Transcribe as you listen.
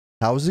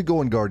How's it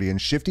going, Guardian?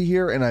 Shifty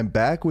here, and I'm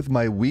back with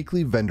my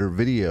weekly vendor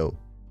video.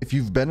 If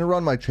you've been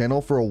around my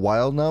channel for a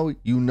while now,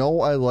 you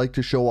know I like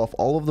to show off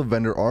all of the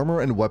vendor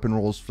armor and weapon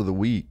rolls for the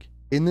week.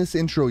 In this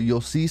intro,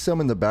 you'll see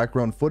some in the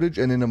background footage,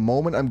 and in a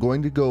moment I'm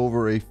going to go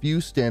over a few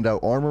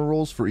standout armor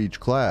rolls for each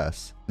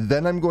class.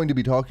 Then I'm going to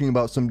be talking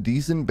about some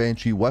decent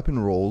Banshee weapon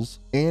rolls,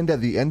 and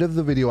at the end of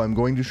the video I'm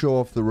going to show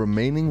off the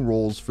remaining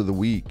rolls for the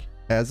week.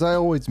 As I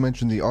always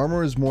mention, the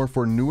armor is more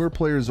for newer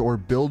players or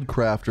build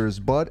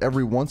crafters, but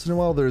every once in a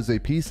while there is a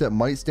piece that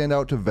might stand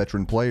out to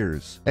veteran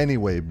players.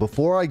 Anyway,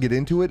 before I get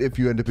into it, if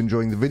you end up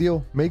enjoying the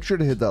video, make sure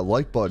to hit that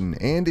like button,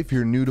 and if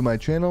you're new to my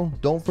channel,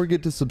 don't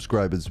forget to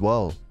subscribe as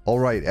well.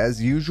 Alright,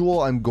 as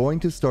usual, I'm going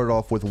to start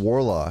off with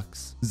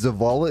Warlocks.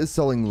 Zavala is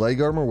selling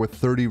leg armor with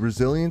 30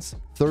 resilience,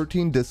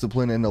 13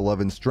 discipline, and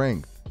 11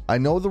 strength. I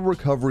know the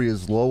recovery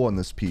is low on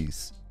this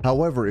piece.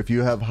 However, if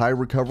you have high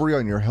recovery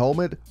on your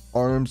helmet,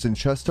 arms, and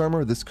chest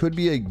armor, this could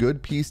be a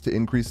good piece to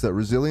increase that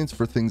resilience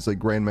for things like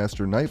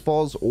Grandmaster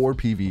Nightfalls or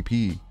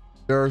PvP.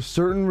 There are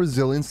certain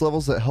resilience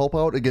levels that help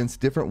out against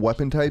different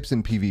weapon types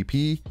in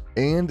PvP,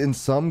 and in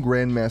some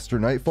Grandmaster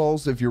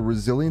Nightfalls, if your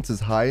resilience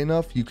is high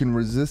enough, you can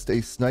resist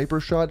a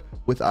sniper shot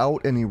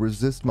without any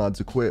resist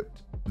mods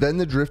equipped. Then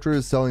the Drifter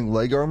is selling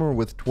leg armor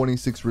with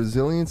 26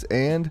 resilience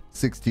and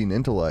 16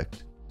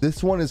 intellect.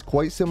 This one is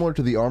quite similar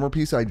to the armor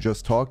piece I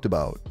just talked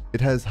about.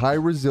 It has high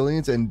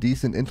resilience and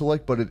decent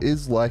intellect, but it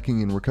is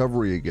lacking in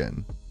recovery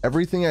again.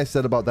 Everything I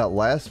said about that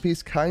last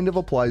piece kind of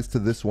applies to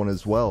this one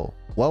as well.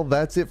 Well,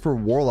 that's it for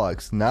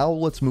Warlocks. Now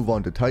let's move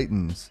on to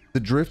Titans.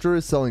 The Drifter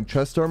is selling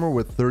chest armor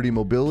with 30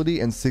 mobility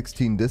and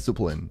 16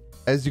 discipline.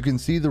 As you can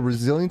see, the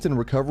resilience and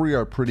recovery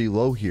are pretty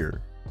low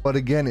here. But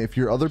again, if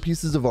your other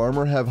pieces of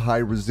armor have high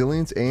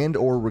resilience and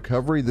or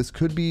recovery, this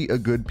could be a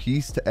good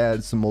piece to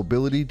add some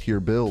mobility to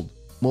your build.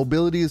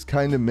 Mobility is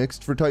kind of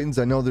mixed for Titans.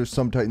 I know there's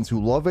some Titans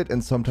who love it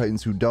and some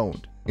Titans who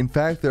don't. In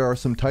fact, there are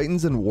some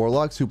Titans and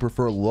Warlocks who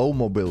prefer low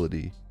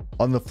mobility.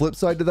 On the flip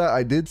side to that,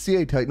 I did see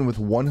a Titan with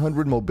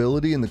 100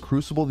 mobility in the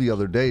Crucible the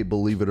other day,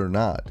 believe it or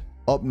not.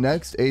 Up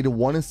next,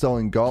 A1 is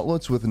selling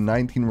gauntlets with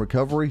 19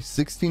 recovery,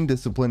 16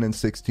 discipline, and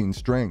 16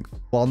 strength.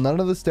 While none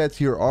of the stats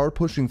here are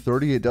pushing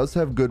 30, it does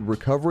have good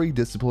recovery,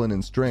 discipline,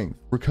 and strength.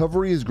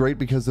 Recovery is great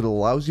because it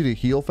allows you to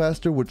heal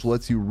faster, which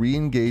lets you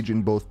re-engage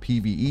in both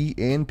PvE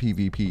and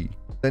PvP.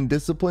 Then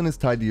discipline is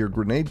tied to your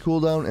grenade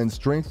cooldown, and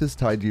strength is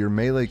tied to your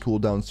melee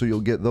cooldown, so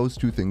you'll get those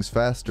two things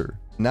faster.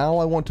 Now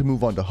I want to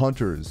move on to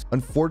hunters.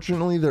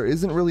 Unfortunately, there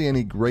isn't really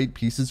any great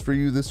pieces for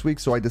you this week,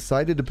 so I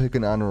decided to pick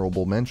an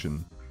honorable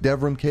mention.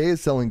 Devrim Kay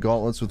is selling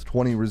gauntlets with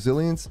 20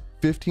 resilience,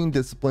 15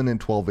 discipline,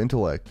 and 12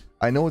 intellect.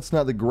 I know it's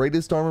not the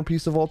greatest armor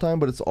piece of all time,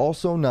 but it's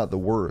also not the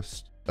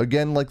worst.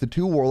 Again, like the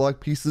two Warlock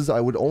pieces, I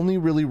would only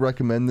really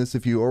recommend this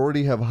if you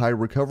already have high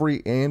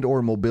recovery and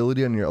or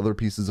mobility on your other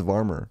pieces of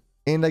armor.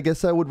 And I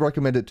guess I would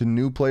recommend it to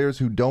new players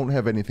who don't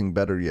have anything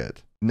better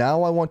yet.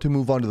 Now I want to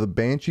move on to the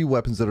Banshee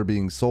weapons that are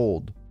being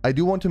sold. I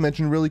do want to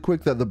mention really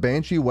quick that the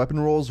Banshee weapon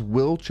rolls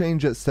will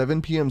change at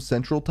 7 PM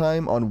Central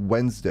Time on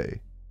Wednesday.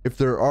 If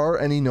there are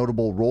any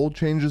notable roll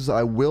changes,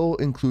 I will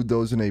include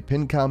those in a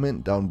pinned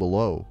comment down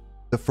below.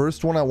 The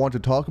first one I want to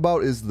talk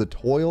about is the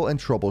Toil and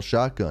Trouble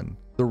shotgun.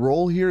 The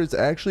roll here is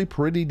actually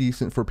pretty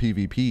decent for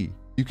PvP.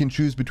 You can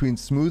choose between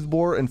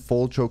smoothbore and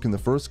full choke in the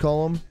first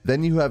column,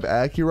 then you have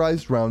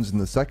accurized rounds in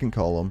the second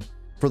column.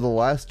 For the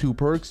last two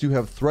perks, you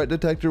have threat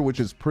detector,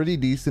 which is pretty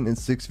decent in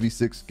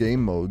 6v6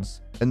 game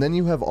modes, and then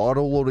you have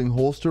auto loading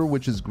holster,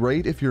 which is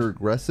great if you're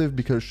aggressive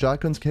because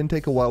shotguns can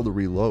take a while to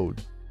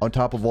reload. On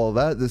top of all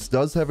that, this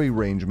does have a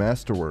range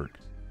masterwork.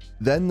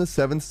 Then the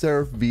 7th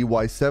Seraph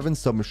VY7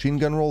 submachine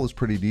gun roll is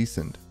pretty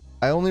decent.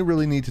 I only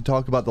really need to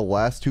talk about the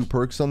last two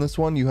perks on this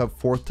one. You have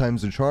 4th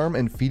times the charm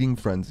and feeding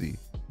frenzy.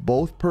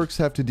 Both perks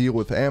have to deal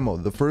with ammo.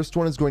 The first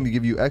one is going to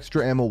give you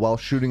extra ammo while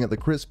shooting at the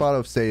crit spot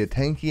of, say, a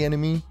tanky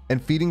enemy,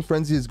 and Feeding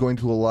Frenzy is going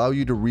to allow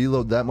you to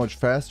reload that much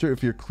faster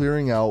if you're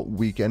clearing out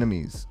weak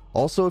enemies.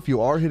 Also, if you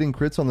are hitting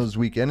crits on those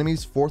weak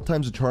enemies, 4th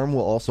times the charm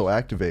will also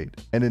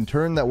activate, and in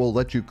turn that will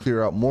let you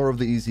clear out more of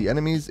the easy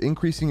enemies,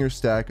 increasing your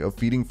stack of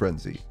Feeding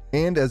Frenzy.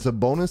 And as a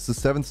bonus, the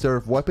 7th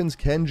Seraph weapons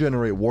can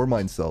generate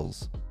Warmind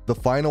cells. The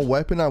final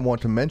weapon I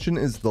want to mention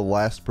is the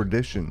last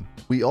Perdition.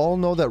 We all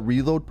know that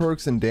reload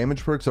perks and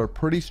damage perks are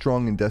pretty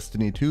strong in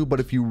Destiny 2, but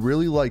if you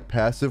really like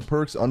passive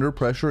perks, Under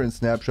Pressure and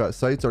Snapshot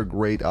Sights are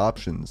great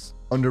options.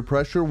 Under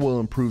Pressure will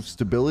improve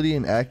stability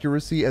and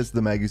accuracy as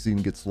the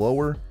magazine gets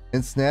lower,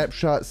 and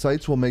Snapshot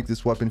Sights will make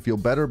this weapon feel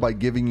better by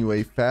giving you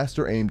a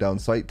faster aim down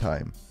sight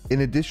time.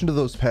 In addition to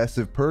those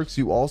passive perks,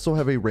 you also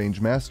have a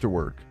range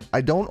masterwork.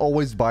 I don't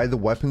always buy the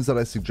weapons that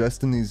I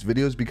suggest in these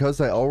videos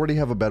because I already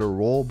have a better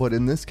roll, but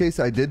in this case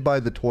I did buy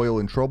the Toil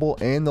and Trouble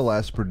and the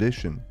last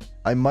Perdition.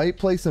 I might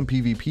play some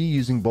PvP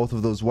using both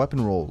of those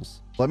weapon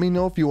rolls. Let me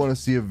know if you want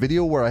to see a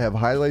video where I have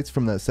highlights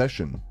from that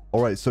session.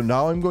 Alright, so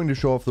now I'm going to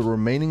show off the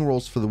remaining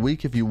rolls for the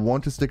week if you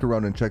want to stick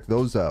around and check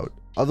those out.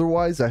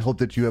 Otherwise, I hope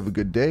that you have a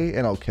good day,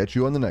 and I'll catch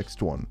you on the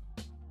next one.